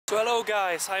So hello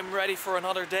guys, I'm ready for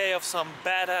another day of some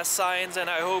badass science and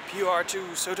I hope you are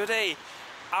too. So today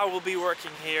I will be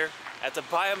working here at the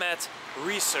Biomed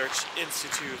Research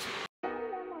Institute.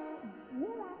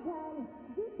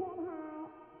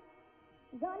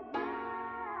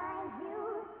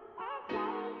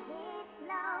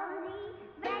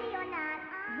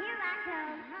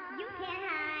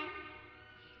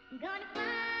 Gonna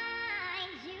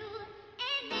find you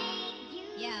and make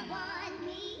you want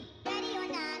me. Ready or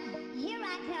not, here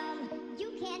I come.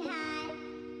 You can't hide.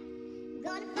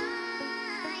 Gonna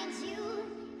find you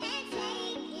and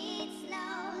take it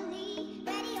slowly.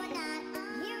 Ready or not,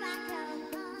 here I come.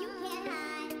 You can't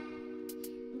hide.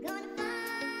 Gonna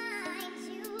find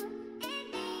you and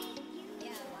make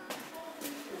you want me.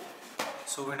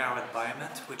 So we're now at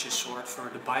Biomed, which is short for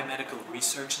the Biomedical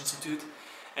Research Institute.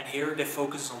 And here they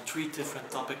focus on 3 different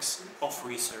topics of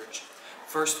research.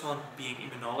 First one being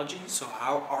immunology, so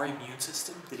how our immune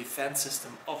system, the defense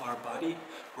system of our body,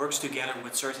 works together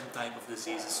with certain type of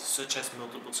diseases, such as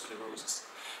multiple sclerosis.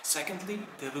 Secondly,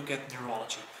 they look at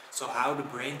neurology, so how the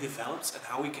brain develops and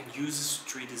how we can use this to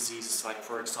treat diseases, like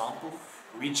for example,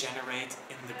 regenerate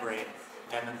in the brain,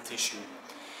 then in tissue.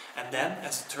 And then,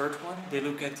 as a third one, they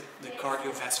look at the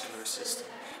cardiovascular system.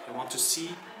 They want to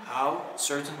see how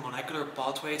certain molecular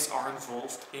pathways are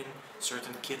involved in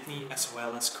certain kidney as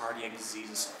well as cardiac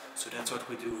diseases. So that's what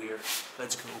we do here.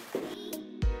 Let's go.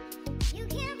 You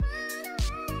can't run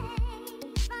away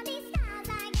from these scars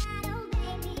I got, oh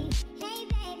baby. Hey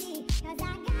baby, 'cause I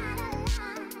got a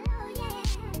lot, oh yeah.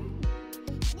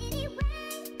 Anyway,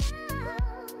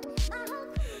 my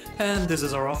whole And this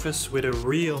is our office with a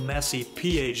real messy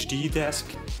PhD desk.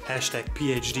 Hashtag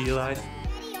PhD life.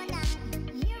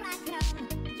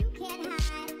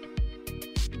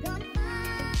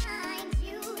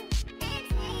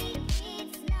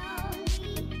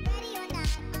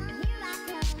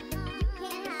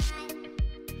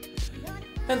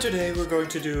 And today we're going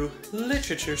to do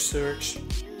literature search.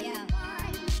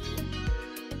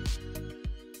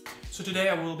 So today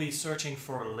I will be searching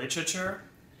for literature.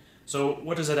 So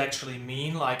what does that actually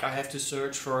mean? Like, I have to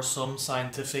search for some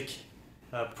scientific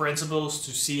principles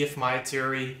to see if my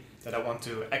theory that I want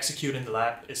to execute in the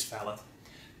lab is valid.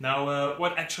 Now,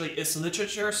 what actually is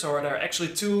literature? So there are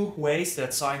actually 2 ways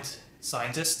that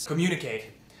scientists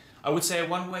communicate. I would say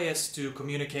one way is to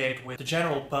communicate with the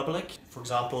general public, for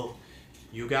example,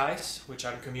 you guys, which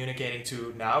I'm communicating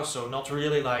to now, so not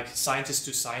really like scientist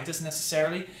to scientist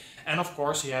necessarily. And of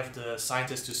course you have the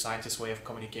scientist to scientist way of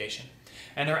communication.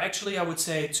 And there are actually, I would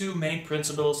say, 2 main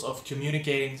principles of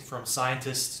communicating from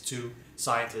scientist to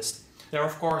scientist. There are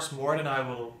of course more than I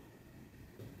will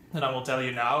tell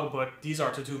you now, but these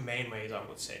are the 2 main ways, I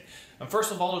would say. And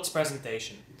first of all, it's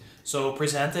presentation. So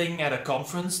presenting at a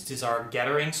conference, these are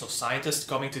gatherings of scientists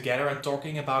coming together and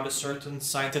talking about a certain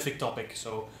scientific topic.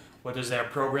 So what is their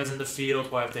progress in the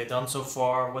field, what have they done so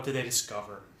far, what did they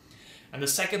discover. And the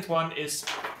second one is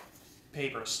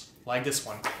papers, like this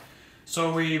one.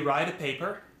 So we write a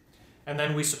paper and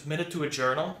then we submit it to a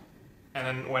journal, and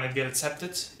then when it gets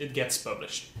accepted, it gets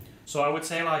published. So I would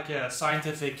say like a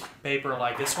scientific paper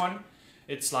like this one,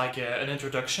 it's like an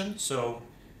introduction. So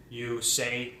you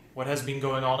say what has been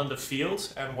going on in the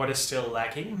field and what is still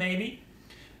lacking maybe.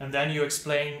 And then you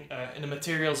explain in the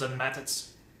materials and methods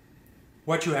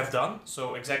what you have done,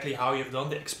 so exactly how you've done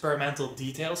the experimental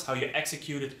details, how you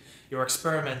executed your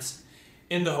experiments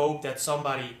in the hope that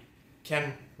somebody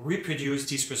can reproduce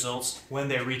these results when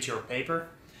they read your paper.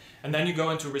 And then you go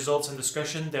into results and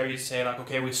discussion. There you say like,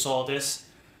 okay, we saw this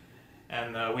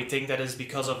and we think that is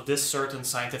because of this certain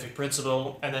scientific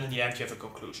principle, and then in the end you have a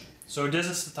conclusion. So this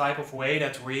is the type of way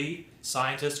that we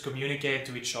scientists communicate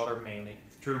to each other, mainly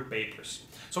through papers.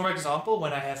 So for example,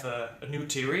 when I have a new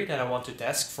theory that I want to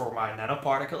test for my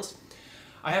nanoparticles,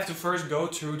 I have to first go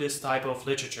through this type of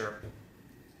literature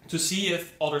to see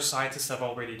if other scientists have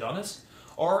already done it,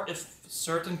 or if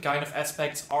certain kind of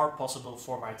aspects are possible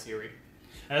for my theory.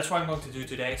 And that's what I'm going to do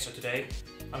today. So today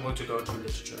I'm going to go through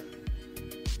literature.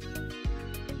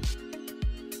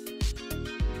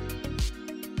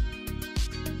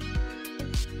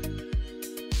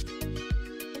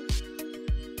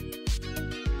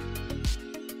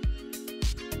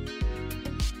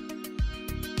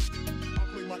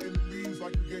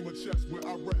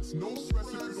 No stress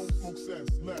if you don't smoke cess,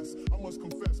 less. I must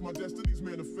confess, my destiny's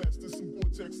manifest. There's some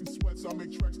vortex and sweats. I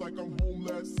make tracks like I'm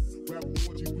homeless. Rap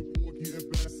orgies with Porgy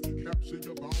and Bess. Capture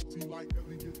your bounty like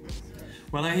Elliot Ness.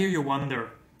 Well, I hear you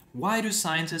wonder, why do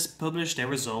scientists publish their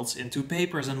results into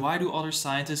papers and why do other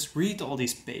scientists read all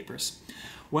these papers?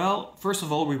 Well, first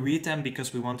of all, we read them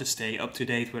because we want to stay up to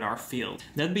date with our field.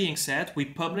 That being said, we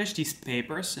publish these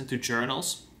papers into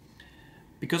journals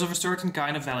because of a certain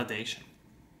kind of validation.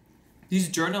 These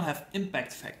journals have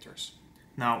impact factors.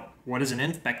 Now, what is an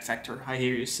impact factor, I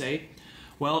hear you say?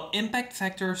 Well, impact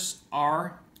factors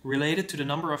are related to the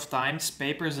number of times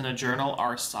papers in a journal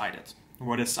are cited.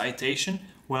 What is citation?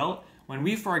 Well, when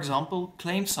we, for example,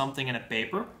 claim something in a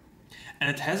paper, and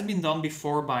it has been done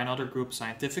before by another group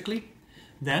scientifically,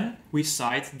 then we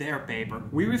cite their paper.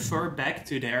 We refer back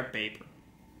to their paper.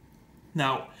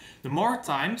 Now, the more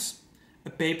times a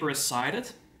paper is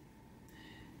cited,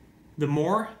 the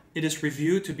more it is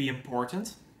reviewed to be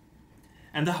important,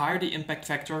 and the higher the impact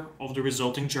factor of the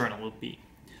resulting journal will be.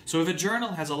 So if a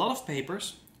journal has a lot of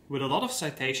papers with a lot of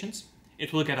citations,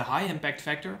 it will get a high impact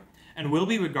factor and will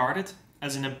be regarded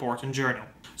as an important journal.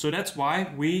 So that's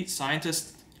why we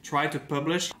scientists try to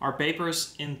publish our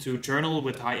papers into journals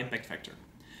with high impact factor.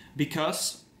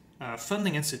 Because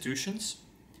funding institutions,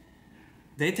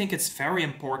 they think it's very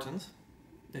important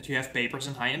that you have papers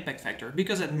in high impact factor,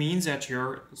 because it means that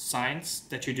your science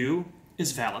that you do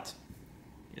is valid,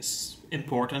 is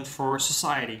important for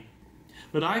society.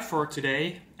 But I, for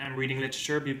today, am reading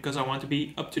literature because I want to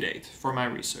be up to date for my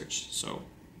research. So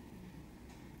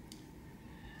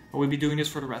I will be doing this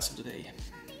for the rest of the day.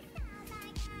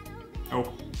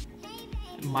 Oh,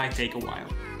 it might take a while.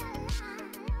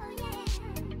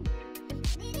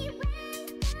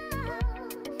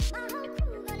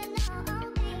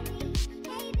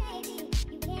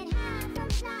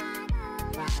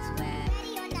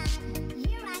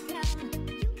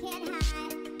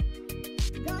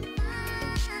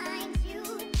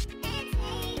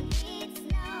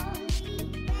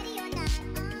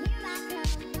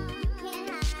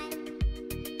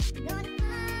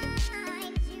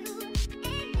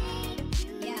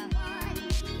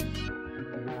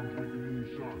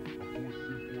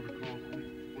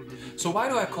 So why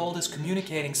do I call this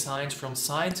communicating science from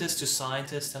scientist to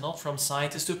scientist and not from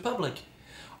scientist to public?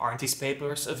 Aren't these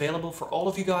papers available for all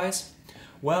of you guys?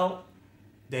 Well,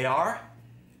 they are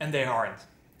and they aren't.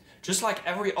 Just like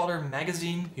every other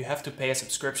magazine, you have to pay a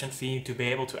subscription fee to be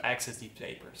able to access these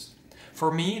papers.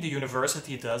 For me, the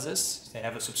university does this. They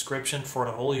have a subscription for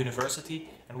the whole university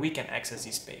and we can access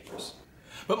these papers.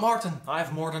 But Martin, I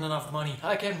have more than enough money.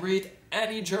 I can read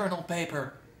any journal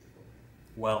paper.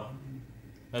 Well,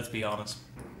 let's be honest.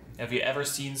 Have you ever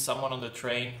seen someone on the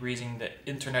train reading the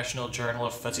International Journal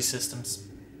of Fuzzy Systems?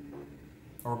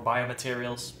 Or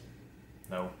Biomaterials?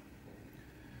 No.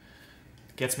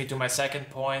 Gets me to my second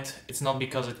point. It's not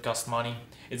because it costs money,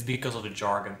 it's because of the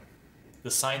jargon.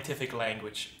 The scientific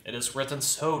language. It is written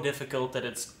so difficult that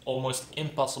it's almost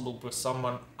impossible for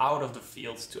someone out of the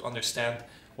field to understand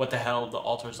what the hell the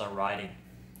authors are writing.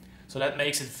 So that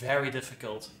makes it very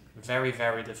difficult, very,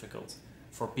 very difficult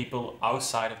for people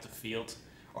outside of the field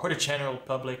or the general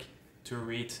public to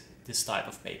read this type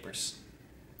of papers.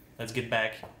 Let's get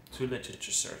back to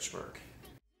literature search work.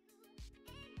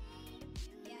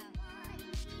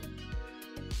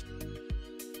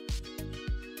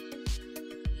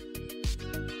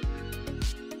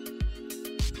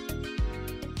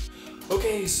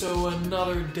 Okay, so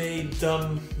another day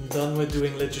done with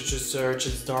doing literature search.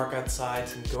 It's dark outside.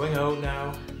 I'm going home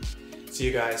now. See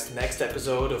you guys next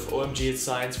episode of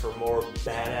OMGitsScience for more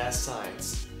badass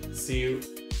science. See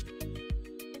you.